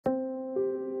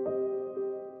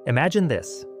Imagine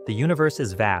this: the universe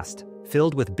is vast,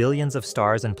 filled with billions of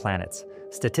stars and planets.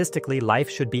 Statistically, life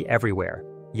should be everywhere.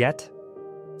 Yet,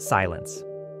 silence.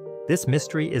 This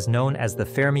mystery is known as the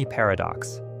Fermi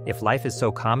Paradox. If life is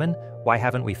so common, why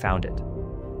haven't we found it?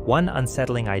 One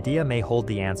unsettling idea may hold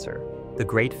the answer: the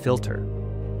Great Filter.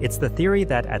 It's the theory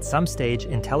that at some stage,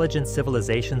 intelligent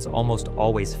civilizations almost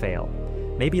always fail.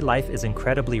 Maybe life is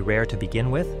incredibly rare to begin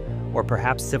with, or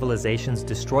perhaps civilizations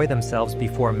destroy themselves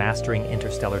before mastering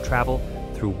interstellar travel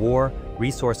through war,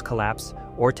 resource collapse,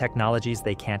 or technologies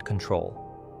they can't control.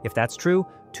 If that's true,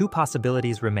 two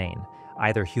possibilities remain.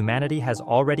 Either humanity has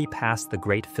already passed the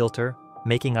Great Filter,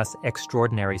 making us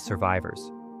extraordinary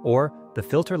survivors, or the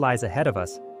filter lies ahead of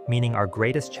us, meaning our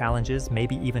greatest challenges,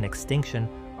 maybe even extinction,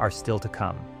 are still to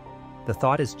come. The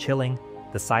thought is chilling.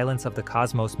 The silence of the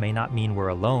cosmos may not mean we're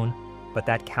alone, but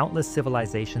that countless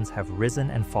civilizations have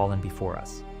risen and fallen before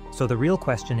us. So the real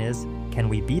question is, can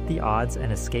we beat the odds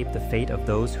and escape the fate of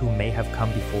those who may have come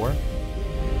before?